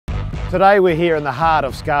Today we're here in the heart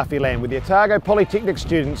of Scarfie Land with the Otago Polytechnic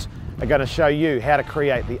students are going to show you how to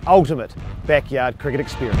create the ultimate backyard cricket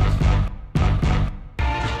experience.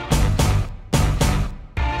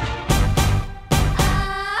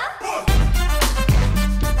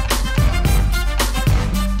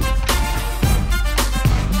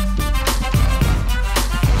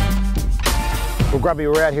 Well, Grubby,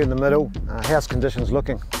 we're out here in the middle. How's conditions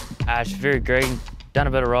looking? It's very green. Done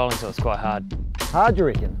a bit of rolling, so it's quite hard. Hard, you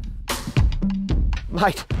reckon?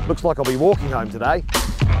 Mate, looks like I'll be walking home today.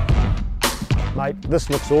 Mate, this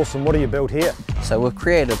looks awesome. What have you built here? So we've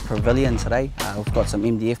created a pavilion today. We've got some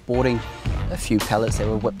MDF boarding, a few pallets that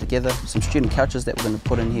we've whipped together, some student couches that we're going to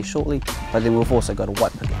put in here shortly, but then we've also got a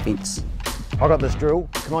white picket fence. I got this drill.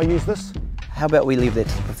 Can I use this? How about we leave that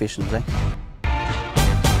to the professionals, eh?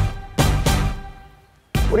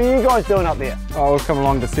 What are you guys doing up there? Oh, we've come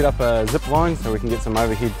along to set up a zip line so we can get some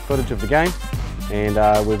overhead footage of the game,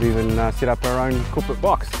 and we've even set up our own corporate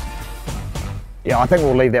box. Yeah, I think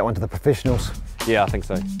we'll leave that one to the professionals. Yeah, I think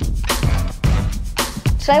so.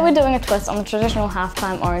 Today we're doing a twist on the traditional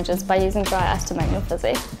half-time oranges by using dry ice to make them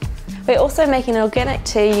fizzy. We're also making an organic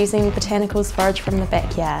tea using botanicals foraged from the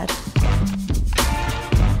backyard.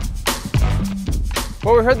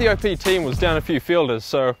 Well, we heard the OP team was down a few fielders,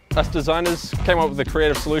 so us designers came up with a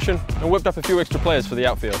creative solution and whipped up a few extra players for the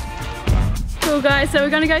outfield. Cool guys, so we're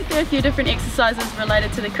going to go through a few different exercises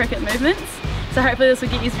related to the cricket movements, so hopefully this will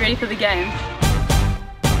get you ready for the game.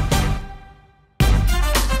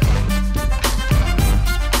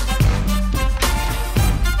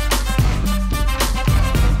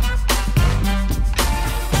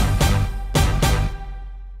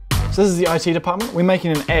 So this is the IT department. We're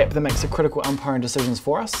making an app that makes the critical umpiring decisions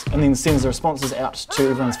for us and then sends the responses out to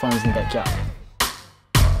everyone's phones in the backyard.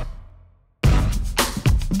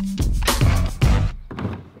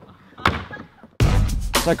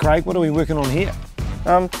 So Craig, what are we working on here?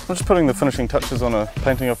 I'm just putting the finishing touches on a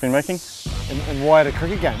painting I've been making. And why at a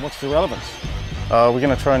cricket game? What's the relevance? We're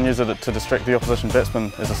going to try and use it to distract the opposition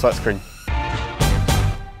batsman as a sight screen.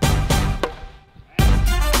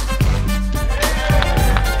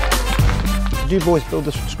 Did you boys build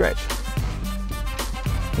this from scratch?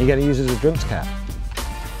 You're going to use it as a drinks cart?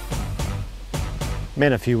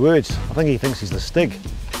 Man, a few words. I think he thinks he's the Stig.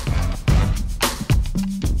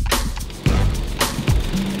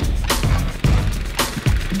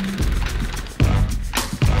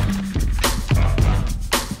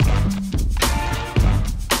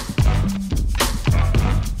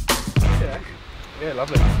 Yeah,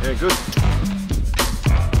 lovely. Yeah, good.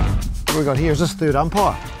 What have we got here? Is this third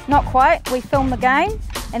umpire? Not quite. We film the game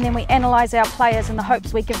and then we analyse our players in the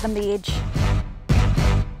hopes we give them the edge.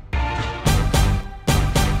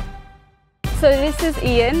 So this is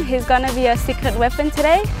Ian. He's going to be a secret weapon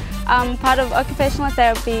today. Part of occupational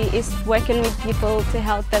therapy is working with people to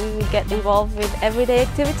help them get involved with everyday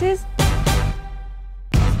activities.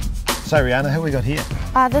 So Rihanna, who have we got here?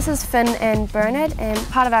 This is Finn and Bernard, and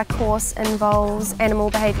part of our course involves animal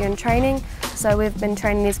behaviour and training. So we've been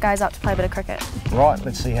training these guys up to play a bit of cricket. Right,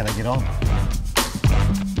 let's see how they get on.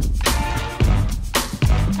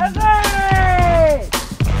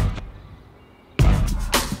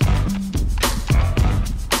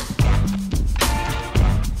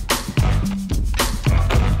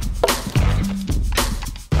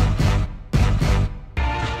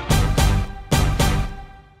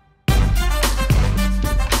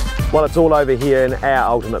 Well, it's all over here in our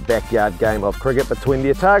ultimate backyard game of cricket between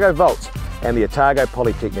the Otago Volts and the Otago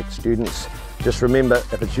Polytechnic students. Just remember,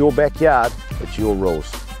 if it's your backyard, it's your rules.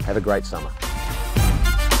 Have a great summer.